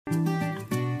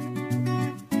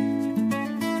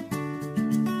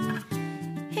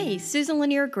Hey, Susan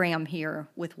Lanier Graham here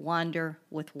with Wander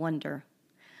with Wonder.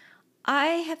 I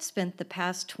have spent the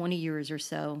past 20 years or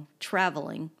so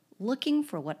traveling, looking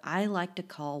for what I like to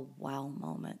call wow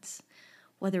moments.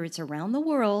 Whether it's around the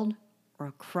world or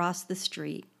across the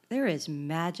street, there is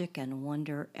magic and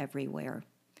wonder everywhere.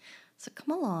 So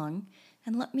come along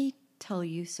and let me tell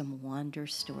you some Wander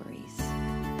stories.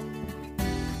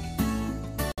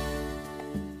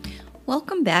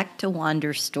 Welcome back to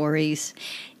Wander Stories.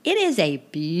 It is a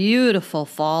beautiful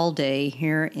fall day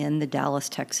here in the Dallas,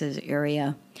 Texas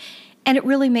area, and it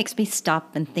really makes me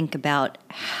stop and think about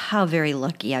how very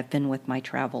lucky I've been with my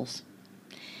travels.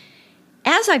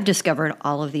 As I've discovered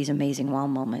all of these amazing wow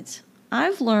moments,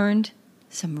 I've learned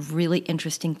some really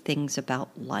interesting things about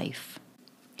life.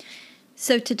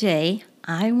 So today,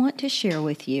 I want to share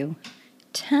with you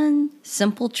 10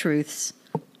 simple truths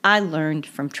I learned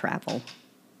from travel.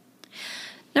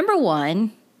 Number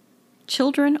 1,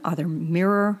 children are the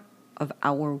mirror of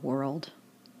our world.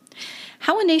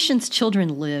 How a nation's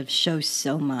children live shows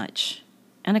so much,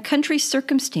 and a country's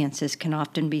circumstances can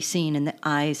often be seen in the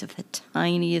eyes of the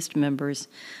tiniest members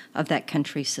of that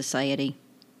country's society.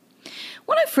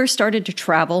 When I first started to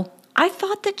travel, I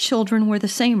thought that children were the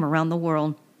same around the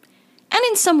world, and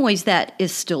in some ways that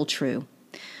is still true.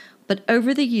 But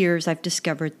over the years, I've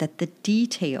discovered that the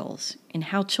details in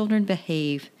how children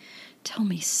behave tell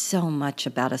me so much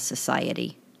about a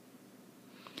society.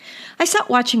 I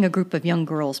sat watching a group of young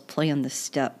girls play on the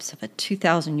steps of a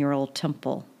 2,000-year-old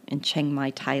temple in Chiang Mai,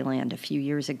 Thailand, a few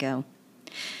years ago.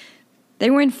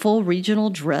 They were in full regional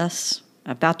dress,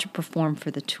 about to perform for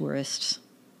the tourists.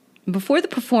 Before the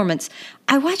performance,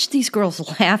 I watched these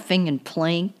girls laughing and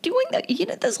playing, doing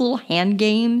those little hand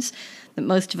games that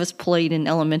most of us played in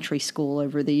elementary school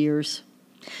over the years.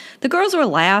 The girls were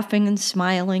laughing and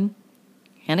smiling.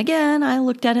 And again, I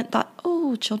looked at it and thought,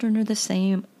 oh, children are the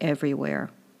same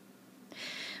everywhere.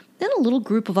 Then a little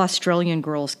group of Australian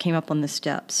girls came up on the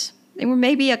steps. They were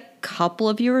maybe a couple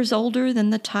of years older than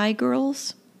the Thai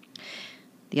girls.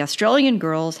 The Australian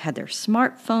girls had their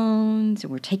smartphones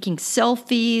and were taking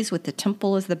selfies with the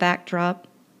temple as the backdrop.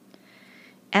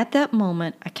 At that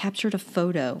moment, I captured a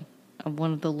photo of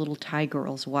one of the little Thai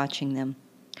girls watching them.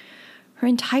 Her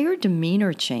entire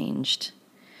demeanor changed.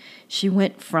 She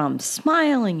went from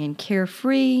smiling and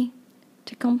carefree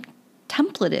to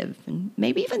contemplative and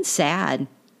maybe even sad.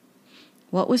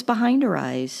 What was behind her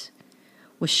eyes?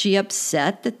 Was she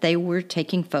upset that they were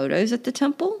taking photos at the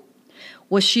temple?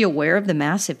 Was she aware of the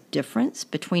massive difference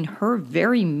between her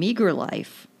very meager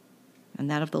life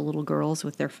and that of the little girls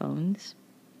with their phones?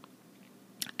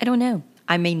 I don't know.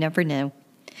 I may never know.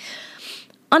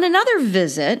 On another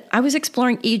visit, I was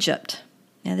exploring Egypt.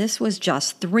 Now, this was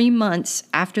just 3 months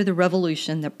after the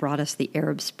revolution that brought us the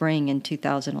Arab Spring in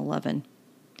 2011.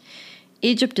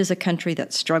 Egypt is a country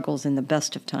that struggles in the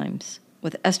best of times,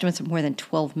 with estimates of more than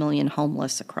 12 million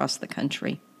homeless across the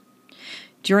country.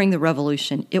 During the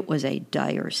revolution, it was a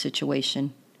dire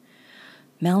situation.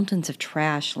 Mountains of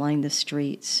trash lined the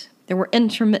streets. There were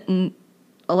intermittent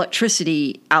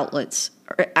electricity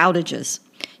outages,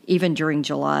 even during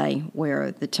July,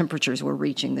 where the temperatures were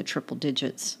reaching the triple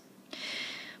digits.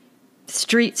 The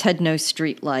streets had no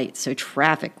street lights, so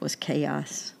traffic was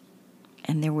chaos.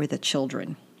 And there were the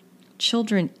children.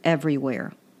 Children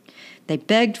everywhere. They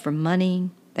begged for money.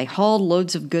 They hauled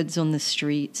loads of goods on the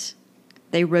streets.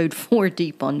 They rode 4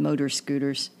 deep on motor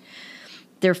scooters.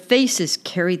 Their faces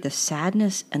carried the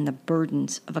sadness and the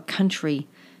burdens of a country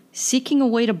seeking a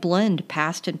way to blend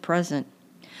past and present.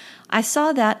 I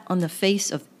saw that on the face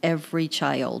of every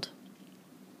child.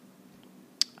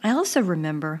 I also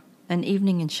remember an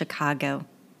evening in Chicago.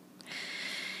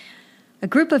 A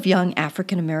group of young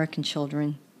African-American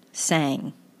children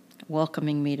sang,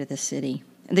 welcoming me to the city.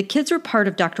 And the kids were part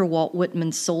of Dr. Walt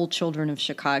Whitman's Soul Children of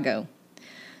Chicago.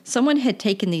 Someone had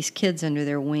taken these kids under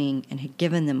their wing and had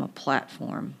given them a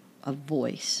platform, a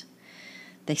voice.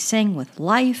 They sang with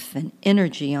life and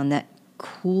energy on that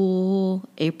cool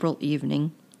April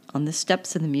evening on the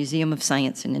steps of the Museum of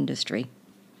Science and Industry.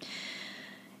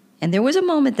 And there was a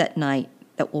moment that night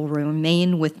that will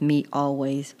remain with me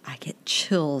always. I get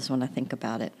chills when I think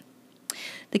about it.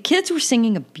 The kids were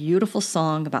singing a beautiful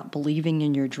song about believing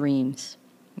in your dreams.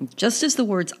 Just as the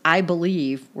words, I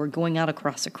believe, were going out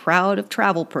across a crowd of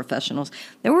travel professionals,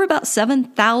 there were about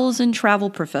 7,000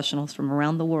 travel professionals from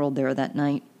around the world there that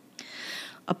night.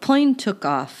 A plane took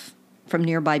off from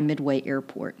nearby Midway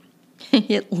Airport.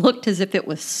 It looked as if it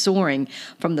was soaring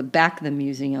from the back of the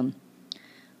museum.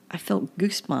 I felt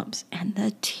goosebumps and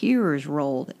the tears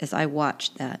rolled as I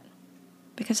watched that.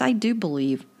 Because I do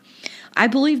believe. I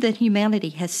believe that humanity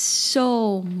has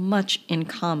so much in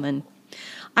common.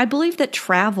 I believe that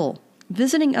travel,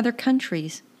 visiting other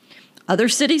countries, other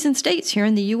cities and states here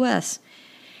in the U.S.,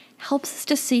 helps us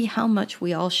to see how much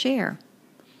we all share.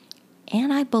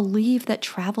 And I believe that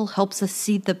travel helps us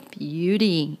see the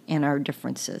beauty in our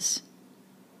differences.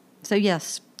 So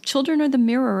yes, children are the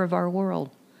mirror of our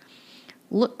world.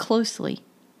 Look closely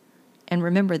and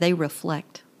remember they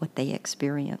reflect what they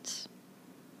experience.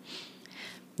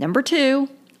 Number 2,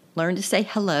 learn to say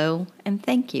hello and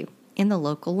thank you in the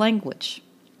local language.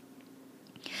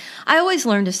 I always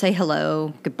learn to say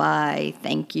hello, goodbye,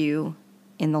 thank you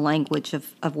in the language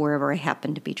of wherever I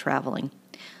happen to be traveling.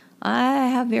 I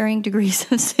have varying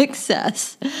degrees of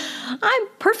success. I'm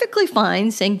perfectly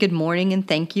fine saying good morning and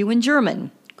thank you in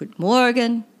German. Good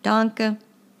Morgen, danke.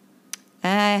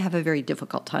 I have a very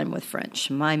difficult time with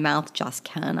French. My mouth just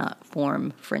cannot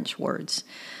form French words.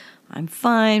 I'm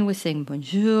fine with saying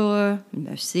bonjour,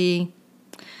 merci.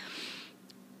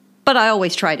 But I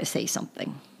always try to say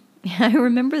something. I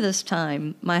remember this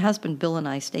time, my husband Bill and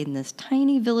I stayed in this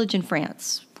tiny village in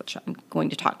France, which I'm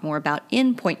going to talk more about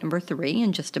in point number 3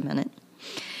 in just a minute.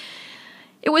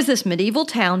 It was this medieval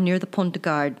town near the Pont de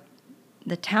Gard.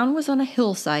 The town was on a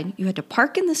hillside. You had to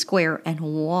park in the square and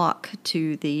walk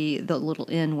to the little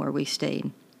inn where we stayed.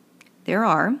 There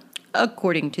are,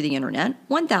 according to the internet,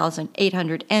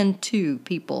 1,802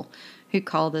 people who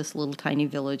call this little tiny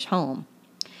village home.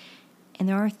 And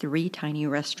there are 3 tiny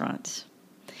restaurants.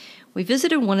 We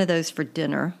visited one of those for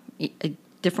dinner, a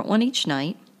different one each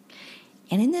night.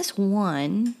 And in this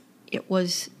one, it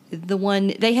was the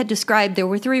one they had described. There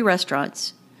were 3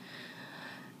 restaurants: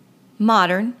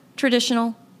 modern,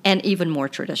 traditional, and even more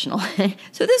traditional.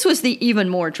 So this was the even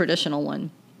more traditional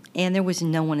one. And there was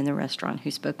no one in the restaurant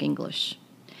who spoke English.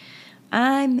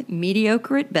 I'm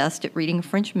mediocre at best at reading a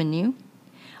French menu,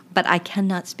 but I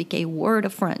cannot speak a word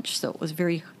of French, so it was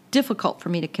very difficult for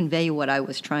me to convey what I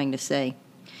was trying to say.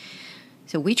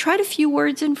 So we tried a few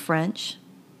words in French.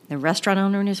 The restaurant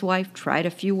owner and his wife tried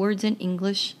a few words in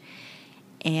English,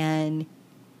 and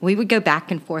we would go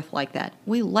back and forth like that.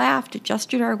 We laughed,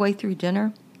 adjusted our way through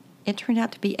dinner. It turned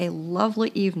out to be a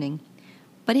lovely evening,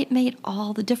 but it made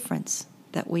all the difference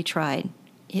that we tried.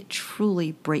 It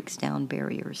truly breaks down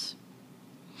barriers.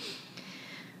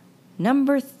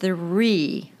 Number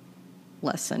 3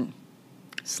 lesson,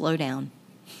 slow down.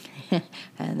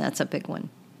 And that's a big one.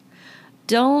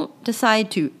 Don't decide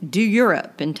to do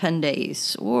Europe in 10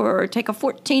 days or take a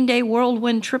 14-day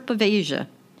whirlwind trip of Asia.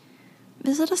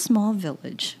 Visit a small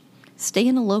village. Stay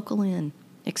in a local inn.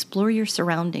 Explore your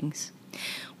surroundings.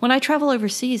 When I travel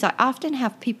overseas, I often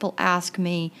have people ask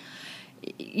me,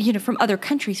 from other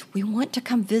countries, we want to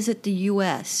come visit the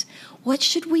U.S. What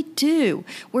should we do?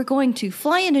 We're going to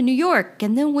fly into New York,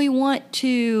 and then we want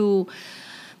to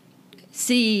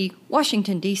see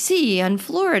Washington, D.C., and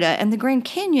Florida, and the Grand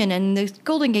Canyon, and the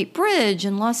Golden Gate Bridge,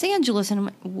 and Los Angeles. And I'm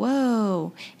like,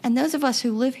 whoa. And those of us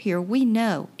who live here, we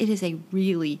know it is a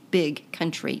really big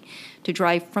country. To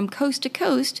drive from coast to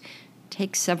coast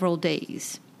takes several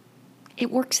days. It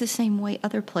works the same way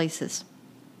other places.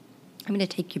 I'm going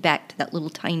to take you back to that little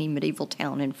tiny medieval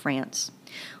town in France.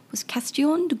 It was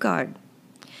Castillon du Gard.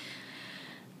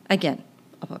 Again,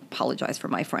 I apologize for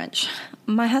my French.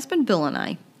 My husband Bill and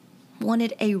I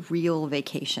wanted a real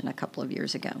vacation a couple of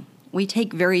years ago. We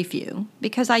take very few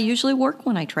because I usually work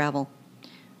when I travel.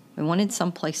 We wanted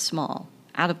someplace small,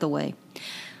 out of the way.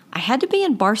 I had to be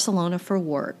in Barcelona for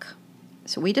work,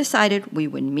 so we decided we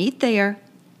would meet there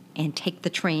and take the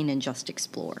train and just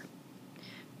explore.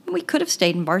 We could have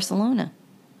stayed in Barcelona.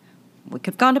 We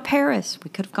could have gone to Paris. We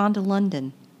could have gone to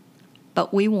London.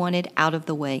 But we wanted out of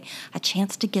the way, a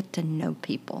chance to get to know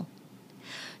people.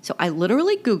 So I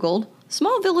literally Googled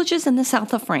small villages in the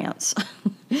south of France.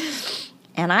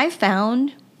 And I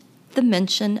found the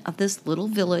mention of this little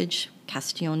village,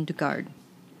 Castillon du Gard.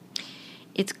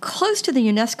 It's close to the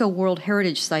UNESCO World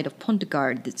Heritage Site of Pont de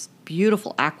Gard, this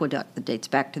beautiful aqueduct that dates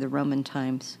back to the Roman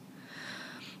times.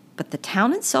 But the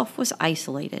town itself was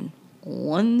isolated,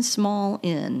 one small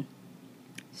inn.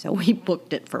 So we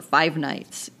booked it for 5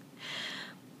 nights.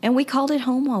 And we called it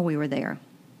home while we were there.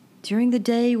 During the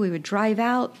day, we would drive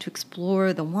out to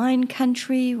explore the wine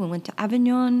country. We went to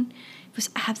Avignon. It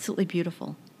was absolutely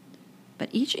beautiful. But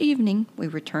each evening, we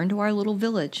returned to our little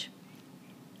village.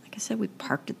 Like I said, we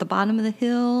parked at the bottom of the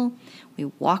hill. We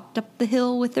walked up the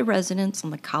hill with the residents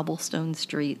on the cobblestone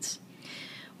streets.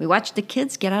 We watched the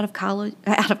kids get out of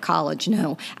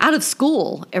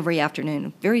school every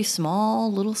afternoon. Very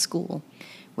small little school.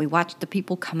 We watched the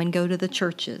people come and go to the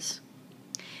churches.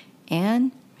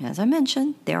 And as I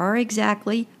mentioned, there are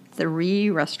exactly 3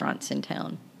 restaurants in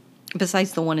town,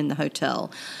 besides the one in the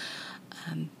hotel.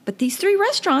 But these 3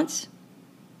 restaurants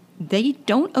They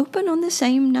don't open on the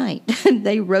same night.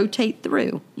 They rotate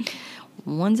through.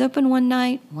 One's open one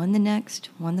night, one the next,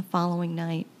 one the following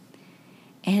night.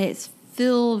 And it's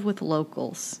filled with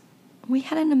locals. We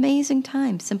had an amazing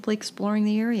time simply exploring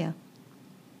the area.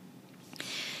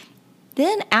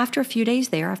 Then after a few days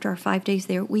there, after our 5 days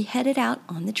there, we headed out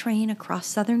on the train across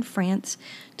southern France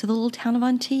to the little town of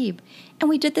Antibes. And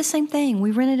we did the same thing. We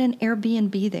rented an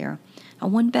Airbnb there, a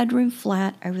one-bedroom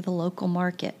flat over the local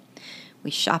market. We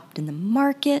shopped in the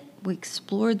market. We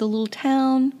explored the little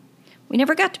town. We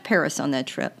never got to Paris on that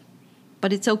trip,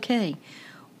 but it's okay.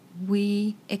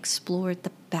 We explored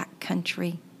the back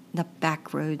country, the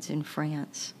back roads in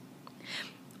France.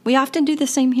 We often do the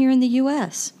same here in the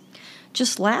U.S.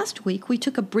 Just last week, we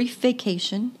took a brief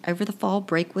vacation over the fall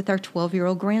break with our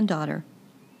 12-year-old granddaughter.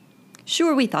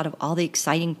 Sure, we thought of all the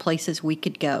exciting places we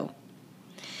could go.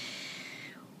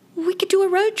 We could do a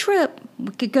road trip.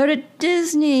 We could go to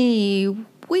Disney.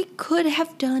 We could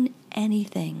have done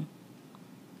anything.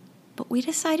 But we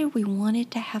decided we wanted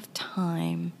to have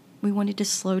time. We wanted to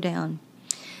slow down.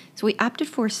 So we opted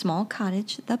for a small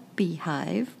cottage, the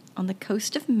Beehive, on the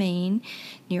coast of Maine,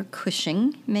 near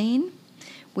Cushing, Maine.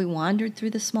 We wandered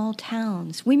through the small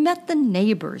towns. We met the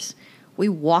neighbors. We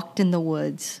walked in the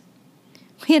woods.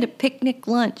 We had a picnic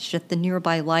lunch at the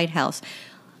nearby lighthouse.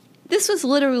 This was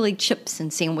literally chips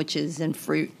and sandwiches and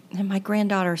fruit. And my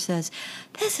granddaughter says,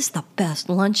 "This is the best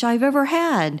lunch I've ever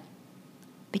had."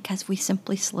 Because we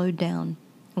simply slowed down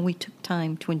and we took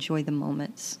time to enjoy the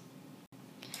moments.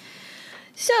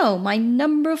 So, my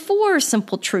number 4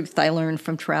 simple truth I learned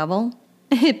from travel.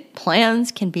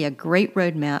 Plans can be a great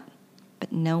roadmap,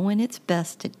 but know when it's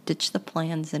best to ditch the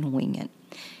plans and wing it.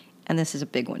 And this is a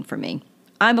big one for me.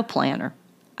 I'm a planner.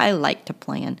 I like to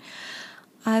plan.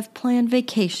 I've planned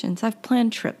vacations. I've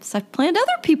planned trips. I've planned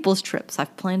other people's trips.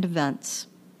 I've planned events.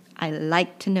 I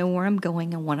like to know where I'm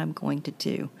going and what I'm going to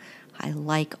do. I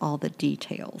like all the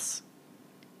details.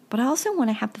 But I also want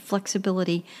to have the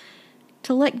flexibility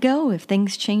to let go if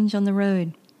things change on the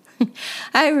road.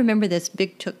 I remember this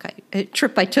big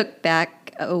trip I took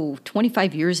back,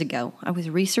 25 years ago. I was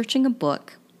researching a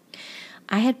book.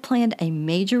 I had planned a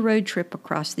major road trip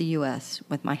across the U.S.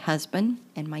 with my husband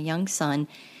and my young son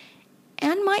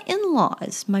and my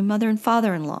in-laws, my mother and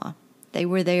father-in-law. They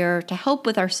were there to help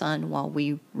with our son while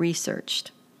we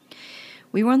researched.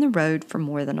 We were on the road for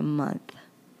more than a month.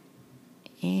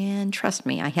 And trust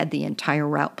me, I had the entire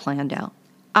route planned out.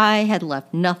 I had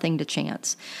left nothing to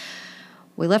chance.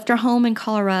 We left our home in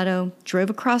Colorado, drove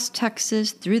across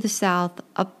Texas, through the South,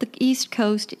 up the East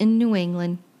Coast in New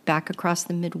England, back across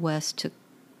the Midwest to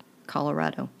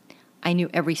Colorado. I knew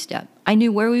every step. I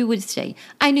knew where we would stay.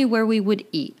 I knew where we would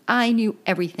eat. I knew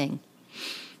everything.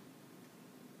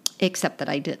 Except that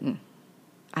I didn't.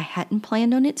 I hadn't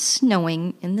planned on it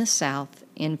snowing in the South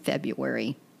in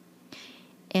February.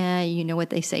 And you know what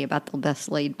they say about the best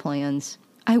laid plans.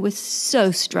 I was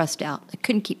so stressed out. I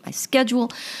couldn't keep my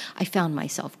schedule. I found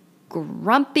myself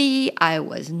grumpy. I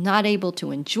was not able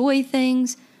to enjoy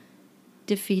things.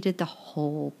 Defeated the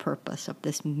whole purpose of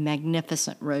this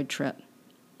magnificent road trip.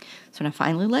 So when I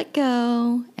finally let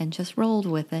go and just rolled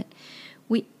with it,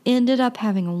 we ended up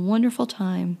having a wonderful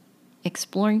time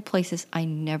exploring places I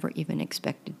never even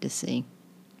expected to see.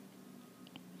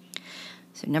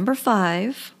 So number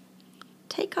 5,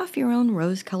 take off your own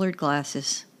rose-colored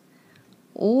glasses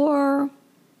or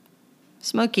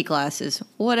smoky glasses,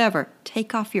 whatever.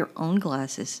 Take off your own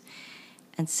glasses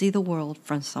and see the world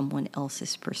from someone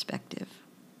else's perspective.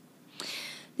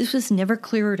 This was never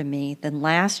clearer to me than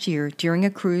last year during a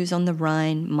cruise on the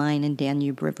Rhine, Main, and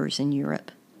Danube rivers in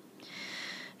Europe.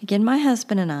 Again, my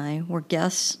husband and I were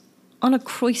guests on a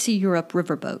Croisi Europe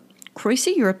riverboat.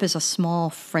 Croisi Europe is a small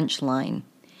French line,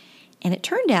 and it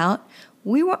turned out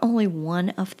we were only one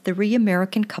of 3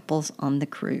 American couples on the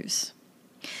cruise.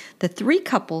 The 3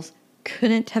 couples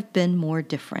couldn't have been more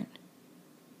different,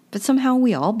 but somehow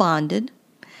we all bonded.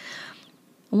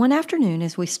 One afternoon,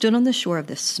 as we stood on the shore of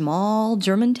this small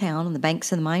German town on the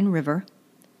banks of the Main River,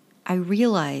 I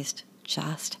realized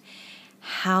just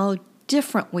how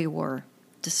different we were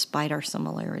despite our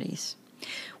similarities.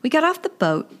 We got off the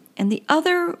boat, and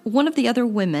one of the other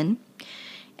women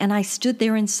and I stood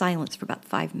there in silence for about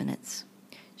 5 minutes.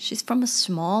 She's from a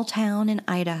small town in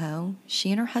Idaho. She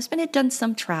and her husband had done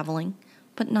some traveling,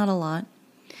 but not a lot.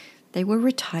 They were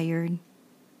retired.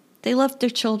 They loved their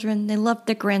children. They loved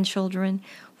their grandchildren.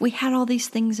 We had all these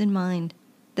things in mind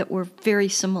that were very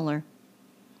similar.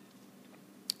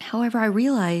 However, I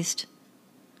realized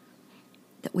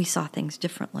that we saw things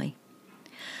differently.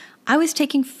 I was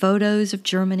taking photos of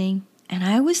Germany, and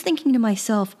I was thinking to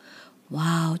myself,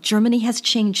 wow, Germany has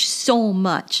changed so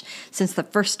much since the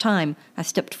first time I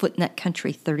stepped foot in that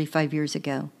country 35 years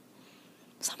ago.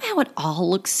 Somehow it all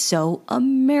looks so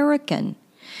American.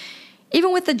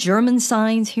 Even with the German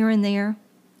signs here and there,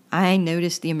 I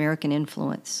noticed the American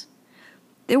influence.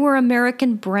 There were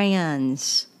American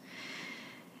brands.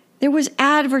 There was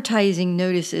advertising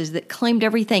notices that claimed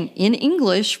everything in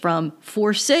English from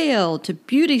for sale to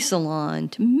beauty salon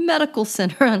to medical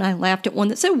center, and I laughed at one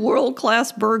that said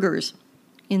world-class burgers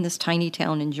in this tiny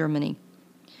town in Germany.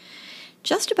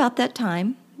 Just about that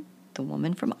time, the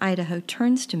woman from Idaho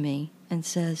turns to me and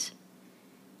says,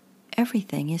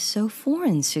 "Everything is so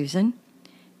foreign, Susan.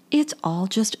 It's all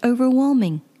just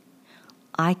overwhelming.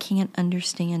 I can't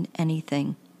understand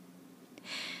anything."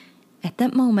 At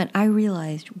that moment, I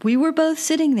realized we were both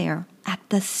sitting there at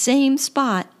the same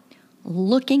spot,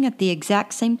 looking at the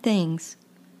exact same things,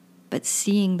 but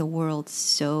seeing the world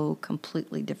so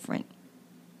completely different.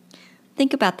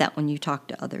 Think about that when you talk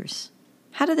to others.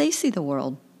 How do they see the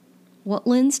world? What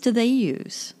lens do they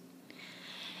use?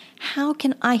 How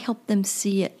can I help them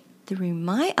see it through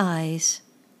my eyes,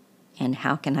 and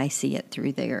how can I see it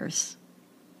through theirs?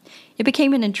 It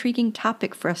became an intriguing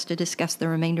topic for us to discuss the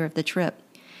remainder of the trip.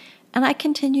 And I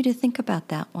continue to think about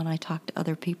that when I talk to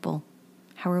other people.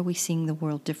 How are we seeing the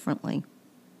world differently?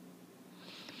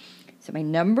 So my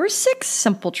number 6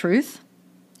 simple truth,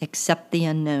 accept the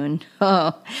unknown.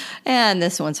 Oh, and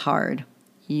this one's hard.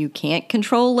 You can't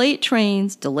control late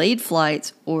trains, delayed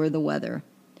flights, or the weather,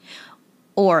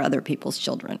 or other people's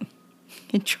children.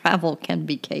 Travel can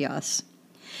be chaos.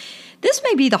 This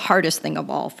may be the hardest thing of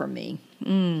all for me.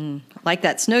 Like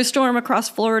that snowstorm across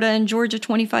Florida and Georgia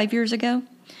 25 years ago.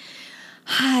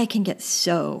 I can get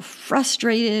so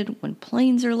frustrated when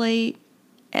planes are late,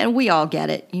 and we all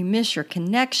get it. You miss your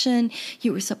connection.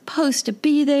 You were supposed to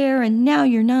be there, and now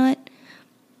you're not.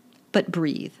 But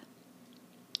breathe.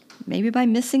 Maybe by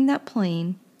missing that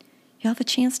plane, you'll have a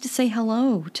chance to say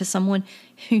hello to someone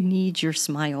who needs your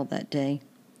smile that day.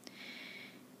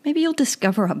 Maybe you'll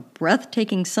discover a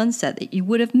breathtaking sunset that you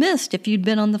would have missed if you'd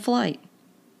been on the flight.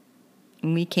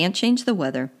 And we can't change the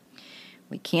weather.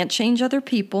 We can't change other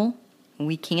people.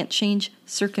 We can't change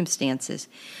circumstances.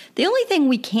 The only thing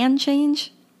we can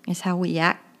change is how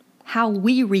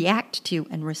we react to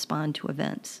and respond to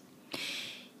events.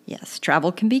 Yes,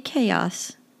 travel can be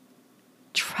chaos.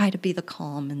 Try to be the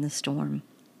calm in the storm.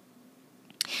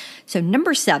 So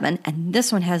number 7, and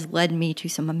this one has led me to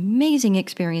some amazing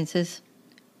experiences.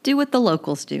 Do what the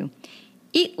locals do.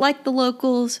 Eat like the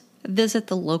locals. Visit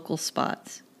the local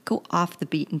spots. Go off the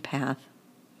beaten path.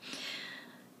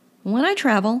 When I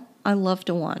travel, I love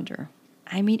to wander.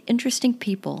 I meet interesting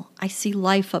people. I see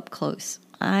life up close.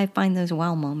 I find those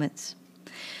wow moments.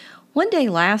 One day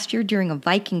last year during a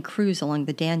Viking cruise along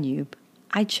the Danube,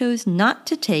 I chose not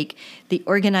to take the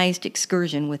organized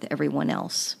excursion with everyone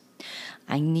else.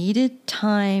 I needed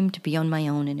time to be on my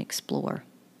own and explore.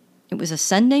 It was a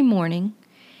Sunday morning,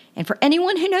 and for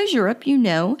anyone who knows Europe, you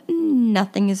know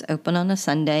nothing is open on a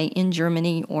Sunday in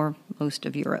Germany or most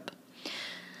of Europe.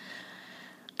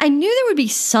 I knew there would be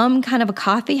some kind of a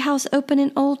coffee house open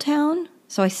in Old Town,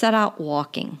 so I set out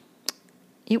walking.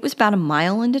 It was about a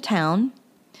mile into town,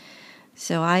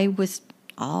 so I was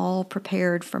all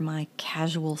prepared for my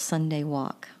casual Sunday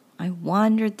walk. I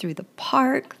wandered through the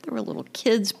park. There were little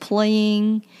kids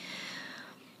playing.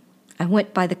 I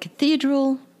went by the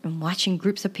cathedral and watching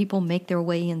groups of people make their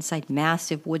way inside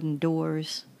massive wooden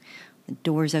doors. The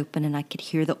doors open and I could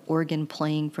hear the organ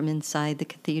playing from inside the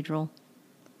cathedral.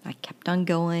 I kept on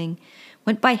going,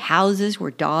 went by houses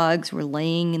where dogs were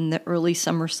laying in the early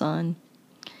summer sun,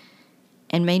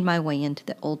 and made my way into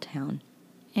the old town.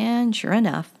 And sure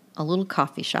enough, a little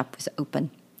coffee shop was open.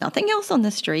 Nothing else on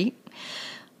the street,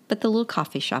 but the little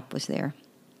coffee shop was there.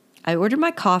 I ordered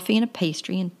my coffee and a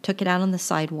pastry and took it out on the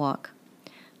sidewalk.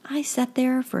 I sat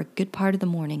there for a good part of the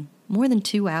morning, more than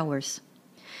 2 hours.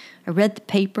 I read the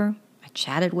paper. I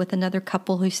chatted with another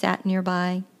couple who sat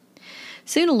nearby.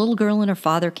 Soon a little girl and her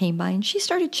father came by, and she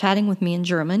started chatting with me in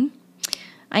German.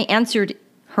 I answered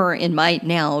her in my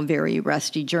now very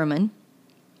rusty German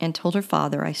and told her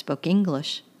father I spoke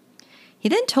English. He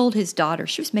then told his daughter,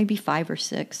 she was maybe 5 or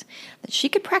 6, that she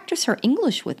could practice her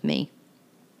English with me.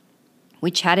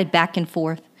 We chatted back and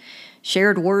forth,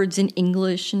 shared words in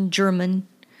English and German.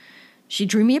 She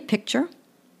drew me a picture.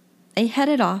 They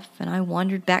headed off, and I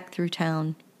wandered back through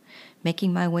town,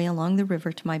 making my way along the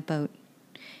river to my boat.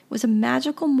 It was a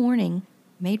magical morning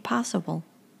made possible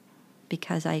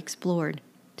because I explored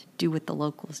to do what the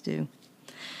locals do.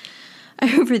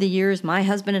 Over the years, my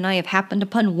husband and I have happened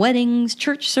upon weddings,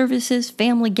 church services,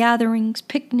 family gatherings,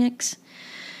 picnics.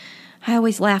 I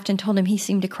always laughed and told him he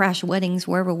seemed to crash weddings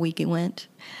wherever we went.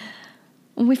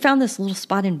 We found this little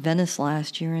spot in Venice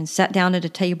last year and sat down at a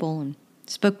table and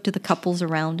spoke to the couples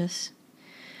around us.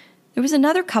 There was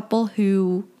another couple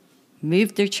who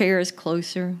moved their chairs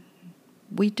closer.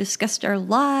 We discussed our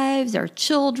lives, our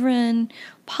children,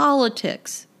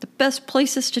 politics, the best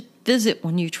places to visit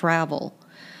when you travel.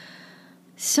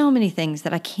 So many things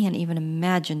that I can't even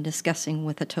imagine discussing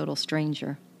with a total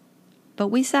stranger. But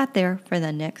we sat there for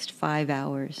the next 5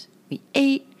 hours. We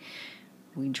ate,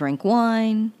 we drank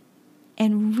wine,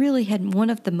 and really had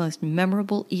one of the most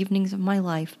memorable evenings of my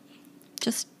life,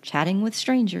 just chatting with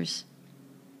strangers.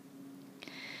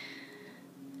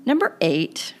 Number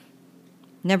 8,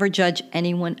 never judge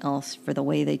anyone else for the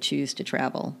way they choose to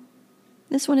travel.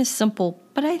 This one is simple,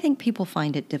 but I think people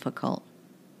find it difficult.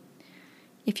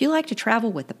 If you like to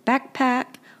travel with a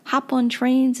backpack, hop on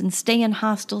trains, and stay in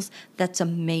hostels, that's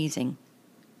amazing.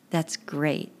 That's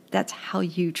great. That's how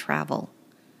you travel.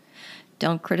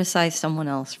 Don't criticize someone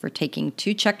else for taking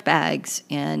 2 checked bags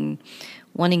and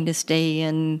wanting to stay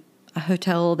in a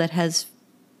hotel that has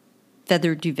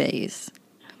feathered duvets.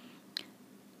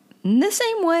 In the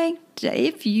same way,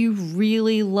 if you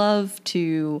really love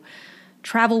to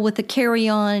travel with a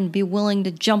carry-on and be willing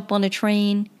to jump on a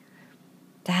train,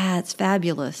 that's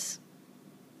fabulous.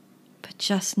 But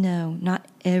just know, not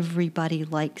everybody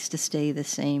likes to stay the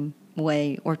same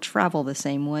way or travel the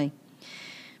same way.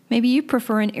 Maybe you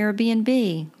prefer an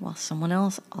Airbnb, while someone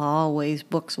else always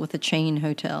books with a chain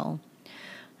hotel.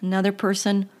 Another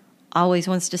person always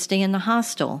wants to stay in the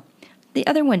hostel. The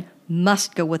other one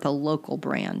must go with a local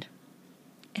brand.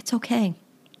 It's okay.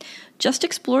 Just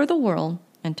explore the world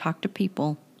and talk to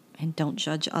people, and don't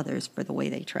judge others for the way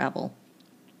they travel.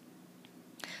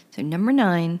 So number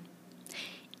 9,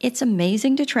 it's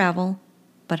amazing to travel,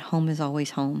 but home is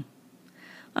always home.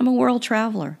 I'm a world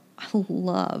traveler. I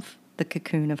love the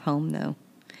cocoon of home, though.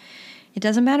 It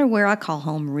doesn't matter where I call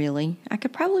home, really. I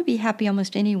could probably be happy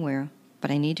almost anywhere,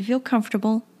 but I need to feel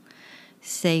comfortable,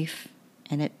 safe,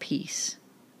 and at peace.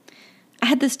 I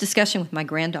had this discussion with my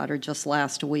granddaughter just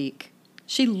last week.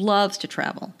 She loves to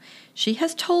travel. She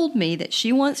has told me that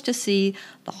she wants to see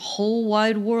the whole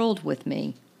wide world with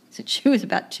me since she was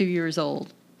about 2 years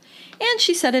old. And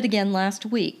she said it again last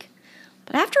week.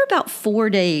 But after about 4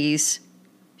 days,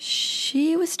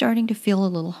 she was starting to feel a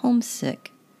little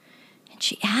homesick. And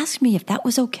she asked me if that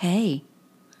was okay.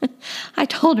 I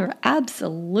told her,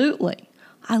 absolutely.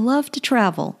 I love to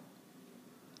travel.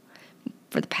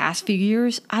 For the past few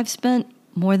years, I've spent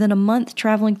more than a month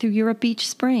traveling through Europe each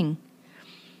spring.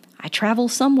 I travel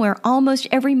somewhere almost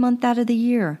every month out of the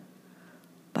year.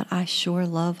 But I sure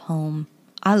love home.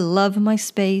 I love my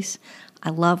space.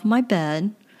 I love my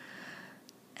bed.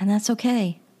 And that's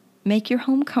okay. Make your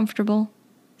home comfortable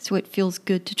so it feels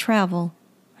good to travel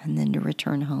and then to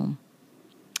return home.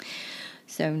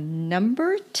 So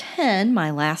number 10,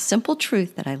 my last simple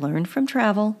truth that I learned from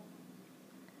travel.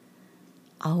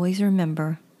 Always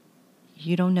remember,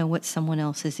 you don't know what someone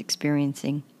else is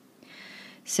experiencing.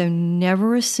 So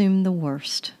never assume the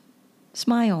worst.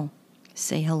 Smile,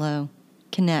 say hello,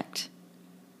 connect.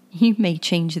 You may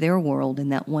change their world in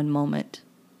that one moment.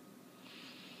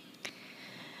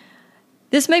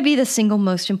 This may be the single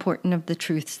most important of the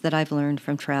truths that I've learned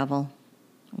from travel.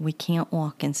 We can't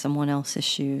walk in someone else's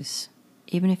shoes.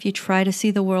 Even if you try to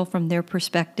see the world from their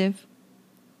perspective,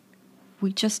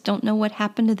 we just don't know what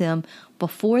happened to them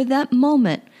before that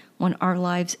moment when our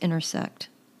lives intersect.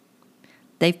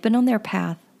 They've been on their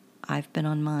path. I've been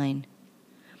on mine.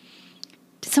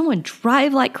 Did someone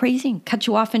drive like crazy and cut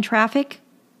you off in traffic?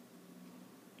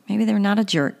 Maybe they're not a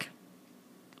jerk.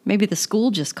 Maybe the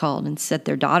school just called and said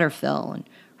their daughter fell and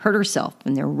hurt herself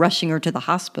and they're rushing her to the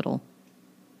hospital.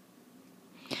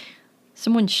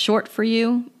 Someone's short for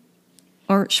you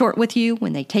or short with you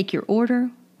when they take your order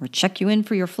or check you in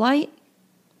for your flight.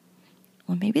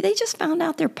 Or maybe they just found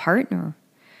out their partner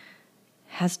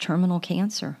has terminal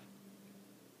cancer.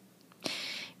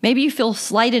 Maybe you feel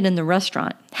slighted in the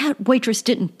restaurant. That waitress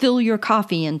didn't fill your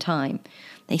coffee in time.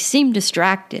 They seemed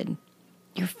distracted.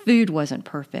 Your food wasn't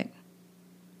perfect.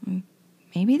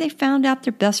 Maybe they found out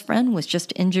their best friend was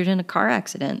just injured in a car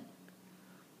accident.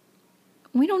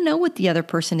 We don't know what the other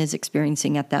person is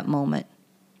experiencing at that moment.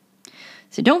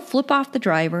 So don't flip off the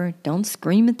driver. Don't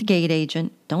scream at the gate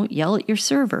agent. Don't yell at your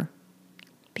server.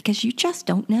 Because you just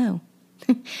don't know.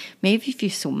 Maybe if you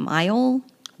smile,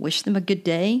 wish them a good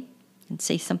day, and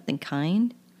say something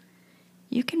kind,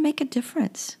 you can make a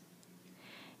difference.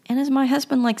 And as my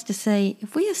husband likes to say,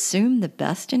 if we assume the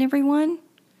best in everyone,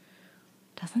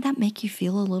 doesn't that make you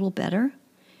feel a little better?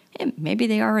 And maybe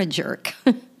they are a jerk.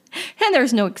 And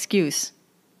there's no excuse.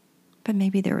 but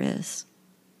maybe there is.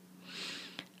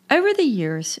 Over the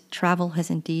years, travel has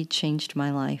indeed changed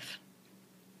my life.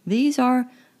 These are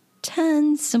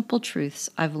 10 simple truths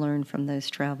I've learned from those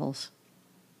travels.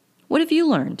 What have you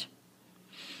learned?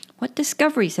 What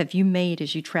discoveries have you made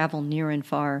as you travel near and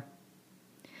far?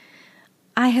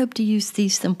 I hope to use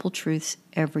these simple truths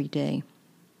every day.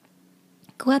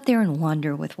 Go out there and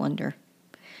wander with wonder.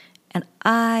 And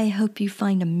I hope you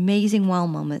find amazing wow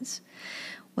moments,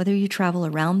 whether you travel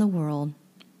around the world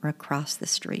or across the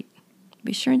street.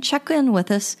 Be sure and check in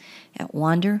with us at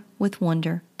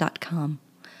wanderwithwonder.com.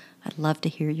 I'd love to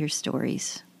hear your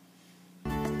stories.